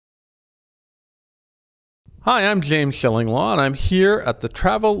Hi, I'm James Shillinglaw, and I'm here at the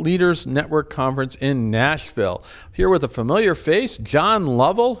Travel Leaders Network Conference in Nashville. Here with a familiar face, John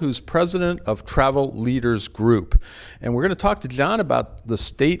Lovell, who's president of Travel Leaders Group. And we're going to talk to John about the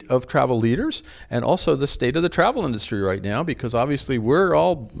state of travel leaders and also the state of the travel industry right now, because obviously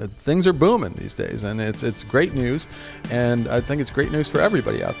things are booming these days, and it's great news. And I think it's great news for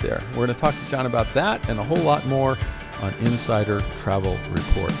everybody out there. We're going to talk to John about that and a whole lot more on Insider Travel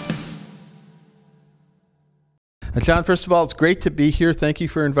Report. John, first of all, it's great to be here. Thank you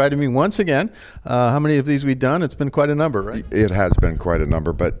for inviting me once again. How many of these we've done? It's been quite a number, right? It has been quite a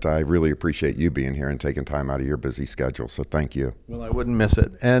number, but I really appreciate you being here and taking time out of your busy schedule, so thank you. Well, I wouldn't miss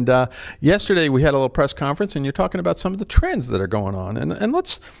it. And yesterday we had a little press conference, and you're talking about some of the trends that are going on. And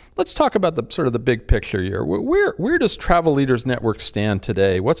let's talk about the big picture here. Where does Travel Leaders Network stand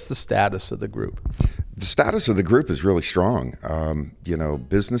today? What's the status of the group? The status of the group is really strong.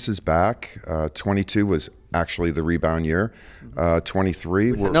 Business is back. 22 was actually the rebound year.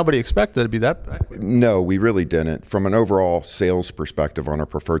 23. Nobody expected it to be that bad. No, we really didn't. From an overall sales perspective on our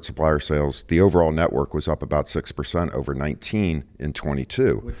preferred supplier sales, the overall network was up about 6% over 19 in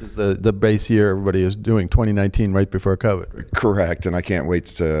 22. Which is the base year everybody is doing, 2019, right before COVID. Right? Correct, and I can't wait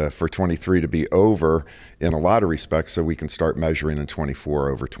for 23 to be over in a lot of respects so we can start measuring in 24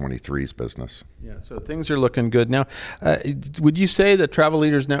 over 23's business. Yeah, so things are looking good. Now, would you say that Travel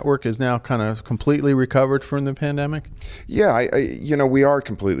Leaders Network is now kind of completely recovered from the pandemic? Yeah, we are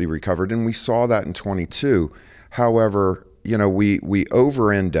completely recovered, and we saw that in 22. However, we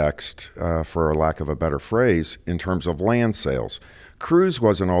over-indexed, for lack of a better phrase, in terms of land sales. Cruise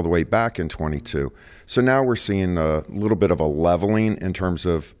wasn't all the way back in 22. So now we're seeing a little bit of a leveling in terms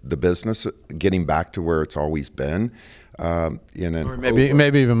of the business getting back to where it's always been. Or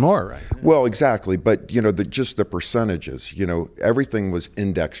maybe even more, right? Well, exactly. But, just the percentages, everything was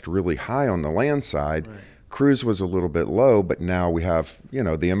indexed really high on the land side. Right. Cruise was a little bit low, but now we have,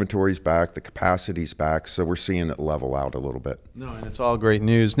 the inventory's back, the capacity's back, so we're seeing it level out a little bit. No, and it's all great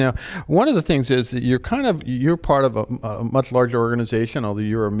news. Now, one of the things is that you're part of a much larger organization, although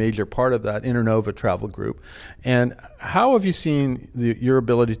you're a major part of that, Internova Travel Group. And how have you seen your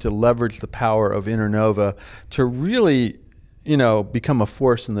ability to leverage the power of Internova to really become a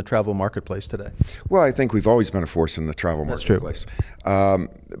force in the travel marketplace today? Well, I think we've always been a force in the travel marketplace. That's true.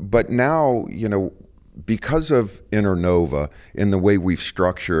 But now, because of Internova and the way we've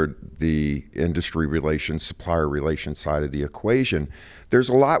structured the industry relations, supplier relations side of the equation, there's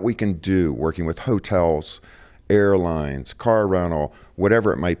a lot we can do working with hotels, airlines, car rental,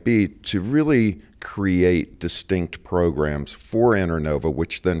 whatever it might be, to really create distinct programs for Internova,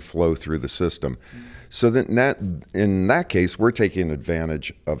 which then flow through the system. Mm-hmm. So that in that case, we're taking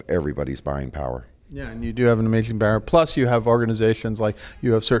advantage of everybody's buying power. Yeah, and you do have an amazing barrier. Plus, you have organizations like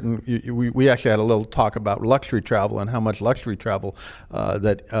you have certain. We actually had a little talk about luxury travel and how much luxury travel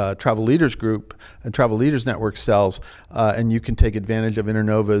that Travel Leaders Group and Travel Leaders Network sells, and you can take advantage of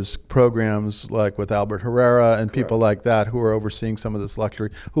Internova's programs, like with Albert Herrera and people like that who are overseeing some of this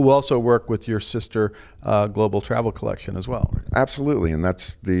luxury, who also work with your sister Global Travel Collection as well. Absolutely, and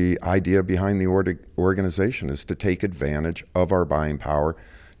that's the idea behind the organization, is to take advantage of our buying power,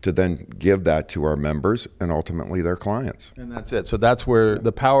 to then give that to our members and ultimately their clients. And that's it. So that's where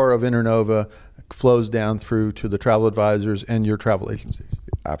the power of Internova flows down through to the travel advisors and your travel agencies.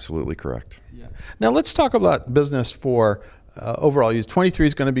 Absolutely correct. Yeah. Now let's talk about business for overall use. 23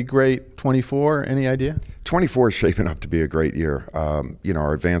 is going to be great. 24, any idea? 24 is shaping up to be a great year.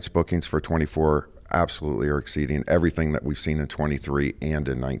 Our advanced bookings for 24 absolutely are exceeding everything that we've seen in 23 and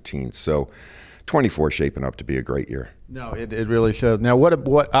in 19. So 24 is shaping up to be a great year. No, it really shows. Now,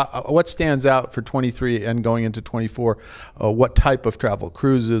 what stands out for 23 and going into 24? What type of travel?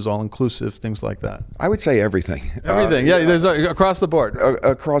 Cruises, all-inclusive, things like that? I would say everything. Everything, there's across the board.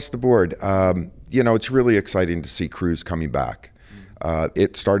 Across the board. It's really exciting to see cruise coming back.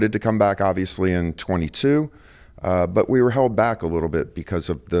 It started to come back, obviously, in 22, but we were held back a little bit because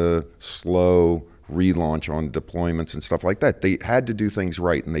of the slow relaunch on deployments and stuff like that. They had to do things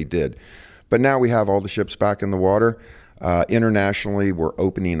right, and they did. But now we have all the ships back in the water. Internationally, we're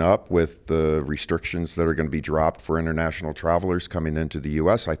opening up with the restrictions that are going to be dropped for international travelers coming into the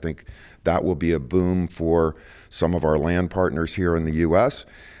U.S. I think that will be a boom for some of our land partners here in the U.S.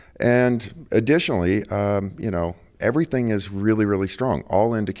 And additionally, everything is really, really strong.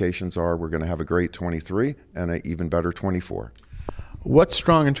 All indications are we're going to have a great 23 and an even better 24. What's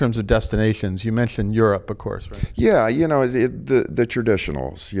strong in terms of destinations? You mentioned Europe, of course, right? Yeah, the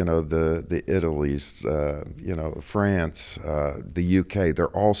traditionals, the Italies, France, the UK, they're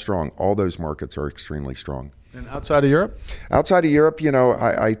all strong. All those markets are extremely strong. And outside of Europe? Outside of Europe,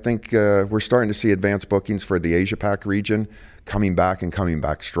 I think we're starting to see advanced bookings for the Asia-Pac region coming back and coming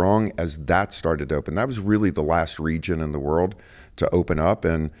back strong as that started to open. That was really the last region in the world to open up,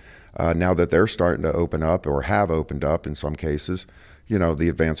 and now that they're starting to open up or have opened up in some cases, the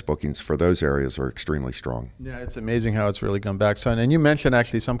advanced bookings for those areas are extremely strong. Yeah, it's amazing how it's really come back. So, and you mentioned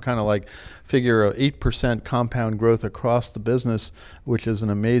actually some kind of like figure of 8% compound growth across the business, which is an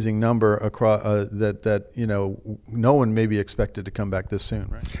amazing number across that no one maybe expected to come back this soon,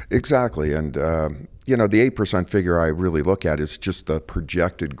 right? Exactly, and the 8% figure I really look at is just the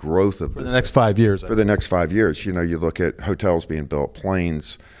projected growth of for the next 5 years. For the next 5 years, you look at hotels being built,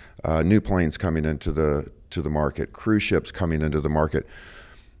 planes, new planes coming into the market, cruise ships coming into the market.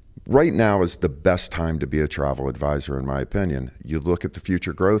 Right now is the best time to be a travel advisor, in my opinion. You look at the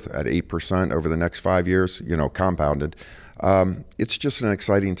future growth at 8% over the next 5 years, compounded. It's just an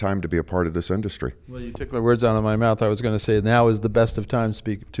exciting time to be a part of this industry. Well, you took my words out of my mouth. I was going to say now is the best of times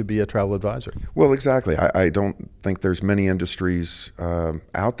to be a travel advisor. Well, exactly. I don't think there's many industries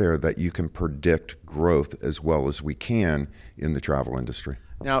out there that you can predict growth as well as we can in the travel industry.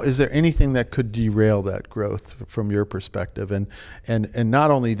 Now, is there anything that could derail that growth from your perspective? And not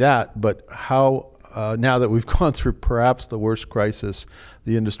only that, but how, now that we've gone through perhaps the worst crisis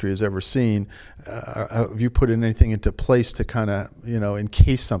the industry has ever seen, have you put anything into place to kind of, in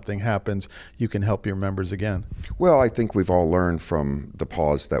case something happens, you can help your members again? Well, I think we've all learned from the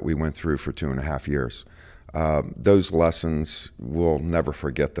pause that we went through for 2.5 years. Those lessons, we'll never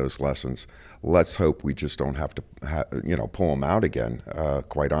forget those lessons. Let's hope we just don't have to, pull them out again.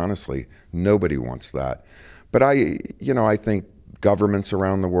 Quite honestly, nobody wants that. But I think governments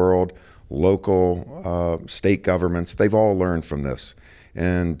around the world, local, state governments, they've all learned from this.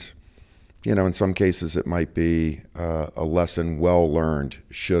 And, in some cases it might be a lesson well learned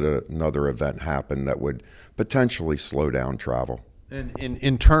should another event happen that would potentially slow down travel. And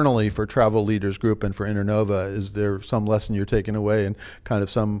internally for Travel Leaders Group and for Internova, is there some lesson you're taking away and kind of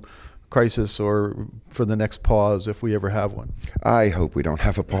some crisis or for the next pause if we ever have one? I hope we don't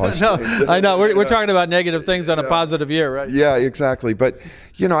have a pause. No, I know. We're talking about negative things on a positive year, right? Yeah, exactly. But,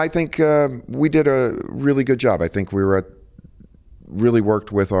 I think we did a really good job. I think we really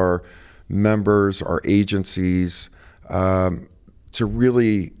worked with our members, our agencies, to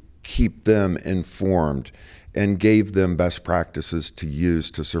really keep them informed and gave them best practices to use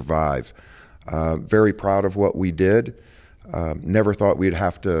to survive. Very proud of what we did. Never thought we'd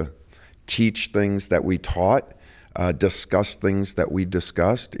have to teach things that we taught, discuss things that we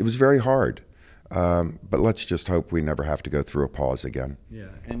discussed. It was very hard. But let's just hope we never have to go through a pause again. Yeah,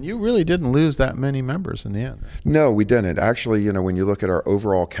 and you really didn't lose that many members in the end. No, we didn't. Actually, when you look at our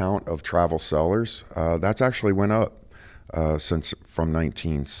overall count of travel sellers, that's actually went up from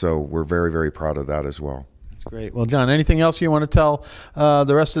 19. So we're very, very proud of that as well. That's great. Well, John, anything else you want to tell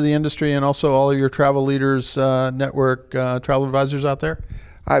the rest of the industry and also all of your Travel Leaders Network travel advisors out there?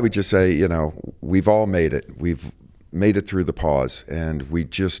 I would just say, we've all made it. We've made it through the pause, and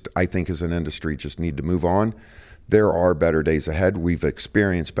I think as an industry, just need to move on. There are better days ahead. We've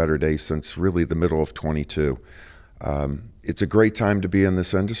experienced better days since really the middle of 22. It's a great time to be in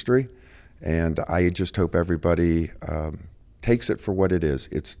this industry, and I just hope everybody takes it for what it is.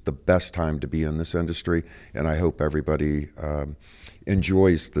 It's the best time to be in this industry, and I hope everybody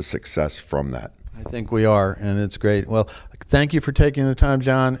enjoys the success from that. I think we are, and it's great. Well, thank you for taking the time,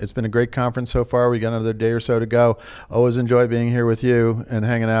 John. It's been a great conference so far. We got another day or so to go. Always enjoy being here with you and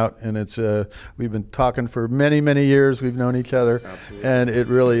hanging out. And it's we've been talking for many, many years. We've known each other. Absolutely. And it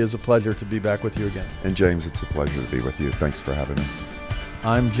really is a pleasure to be back with you again. And James, it's a pleasure to be with you. Thanks for having me.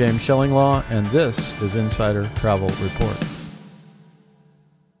 I'm James Shillinglaw, and this is Insider Travel Report.